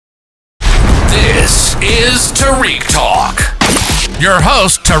is Tarik Talk. Your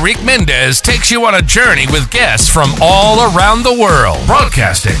host, Tarik Mendez, takes you on a journey with guests from all around the world.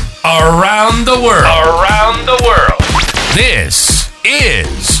 Broadcasting around the world. Around the world. This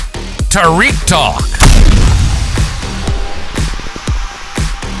is Tarik Talk.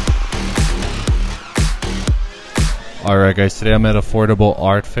 Alright guys, today I'm at Affordable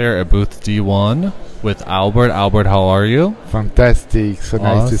Art Fair at booth D1 with Albert. Albert, how are you? Fantastic, so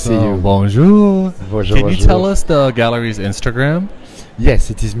nice to see you. Bonjour. Bonjour. Can you tell us the gallery's Instagram? Yes,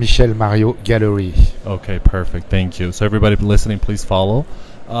 it is Michele Mariaud Gallery. Okay, perfect, thank you. So everybody listening, please follow.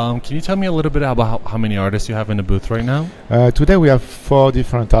 Can you tell me a little bit about how many artists you have in the booth right now? Today we have 4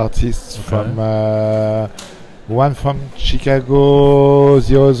 different artists, from one from Chicago,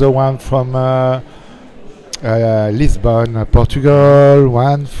 the other one from Lisbon, Portugal,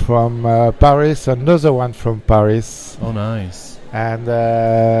 one from Paris, another one from Paris. Oh, nice. And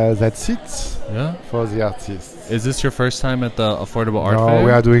that's it. Yeah. For the artists. Is this your first time at the Affordable Art Fair? No,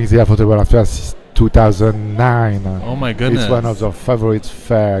 we are doing the Affordable Art Fair since 2009. Oh my goodness. It's one of the favorite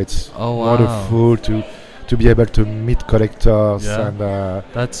fairs. It's wow. wonderful to be able to meet collectors and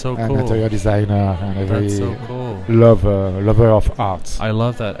that's so and cool. interior designer and every That's so cool. lover of art. I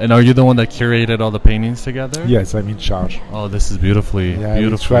love that. And are you the one that curated all the paintings together? Yes, I'm in charge. Oh, this is beautifully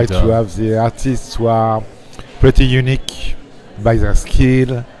We try to have the artists who are pretty unique by their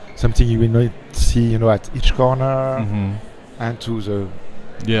skill, something you will not see, at each corner, and to the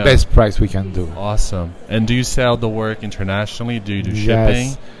best price we can do. Awesome. And do you sell the work internationally? Do you do shipping?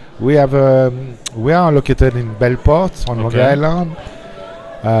 Yes. We have we are located in Bellport on Long Island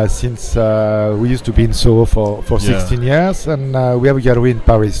since we used to be in Soho for 16 years, and we have a gallery in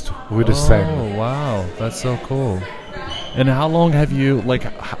Paris too, with the same. Oh wow, that's so cool. And how long have you,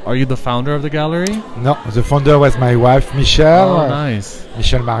 are you the founder of the gallery? No, the founder was my wife, Michele. Oh, nice.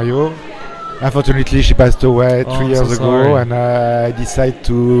 Michele Mariaud. Unfortunately, she passed away 3 years ago, and I decided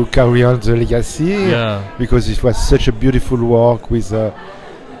to carry on the legacy because it was such a beautiful work with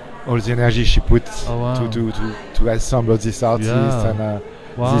all the energy she put to assemble this artist and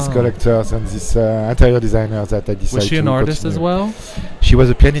these collectors and these interior designers that I decided to Was she an artist continue. as well? She was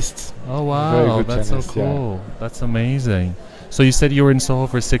a pianist. Oh wow, very good that's pianist, so cool. That's amazing. So you said you were in Soho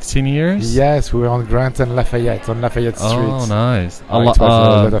for 16 years? Yes, we were on Grant and Lafayette, on Lafayette Street. Oh, nice. It was a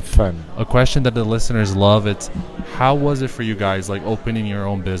lot of fun. A question that the listeners love, it's how was it for you guys, opening your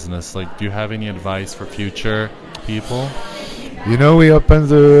own business? Do you have any advice for future people? We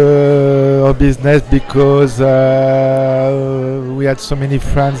opened our business because we had so many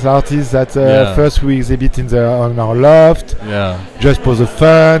friends, artists, that first we exhibit on our loft, just for the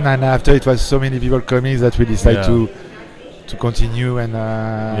fun, and after it was so many people coming that we decided to continue, and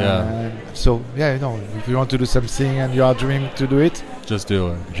so if you want to do something and you are dreaming to do it, just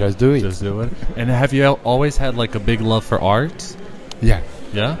do it. Just do it. Just do it. And have you always had a big love for art? Yeah.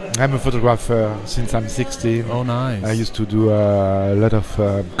 Yeah? I'm a photographer since I'm 16. Oh, nice. I used to do a lot of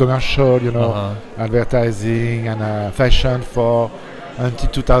commercial, advertising and fashion until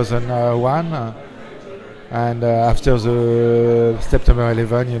 2001. And after the September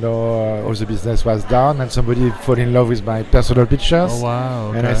 11, all the business was down, and somebody fell in love with my personal pictures. Oh wow!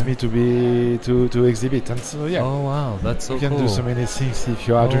 Okay. And asked me to exhibit, and so Oh wow, that's so cool. You can do so many things if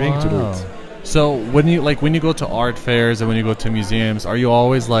you are dreaming to do it. So when you go to art fairs and when you go to museums, are you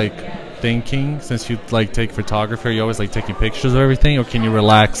always thinking, since you take photography, are you always taking pictures of everything, or can you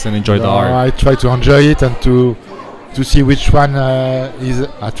relax and enjoy the art? I try to enjoy it and to see which one is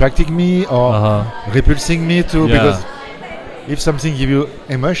attracting me or repulsing me too, because if something gives you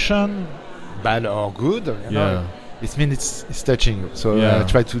emotion, bad or good, it means it's touching you. So I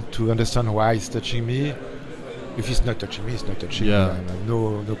try to understand why it's touching me. If it's not touching me, it's not touching me.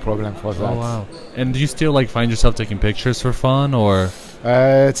 No problem for that. Oh wow! And do you still find yourself taking pictures for fun, or?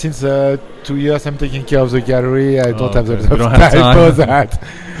 Since 2 years I'm taking care of the gallery, I don't have the time for that.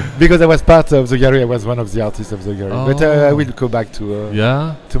 Because I was part of the gallery, I was one of the artists of the gallery. But I will go back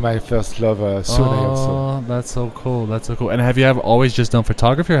to my first love soon. Oh, that's so cool. That's so cool. And have you always just done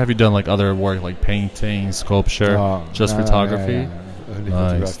photography, or have you done other work like painting, sculpture, photography?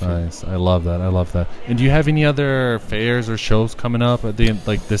 Nice. I love that. And do you have any other fairs or shows coming up at the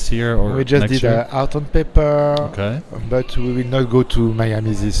this year or we just next did year? Art on Paper. Okay. But we will not go to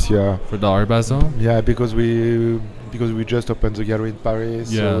Miami this year for the Art Basel. Yeah, because we just opened the gallery in Paris,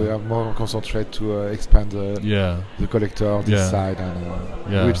 so we are more concentrated to expand the collector this side, and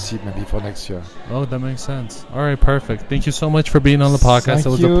we'll see maybe for next year. Oh, that makes sense. All right, perfect. Thank you so much for being on the podcast. Thank it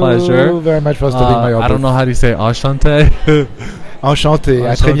was a pleasure. Thank you very much for stopping my I don't know how to say Ashante. Enchanté.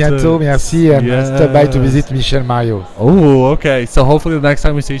 À très bientôt. Merci. And stop by to visit Michele Mariaud. Oh, okay. So hopefully the next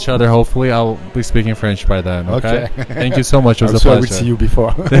time we see each other, hopefully I'll be speaking French by then. Okay. Thank you so much. It was a pleasure. I will see you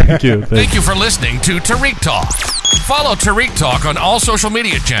before. Thank you. Thank you for listening to Tarik Talk. Follow Tarik Talk on all social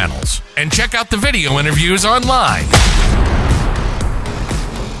media channels and check out the video interviews online.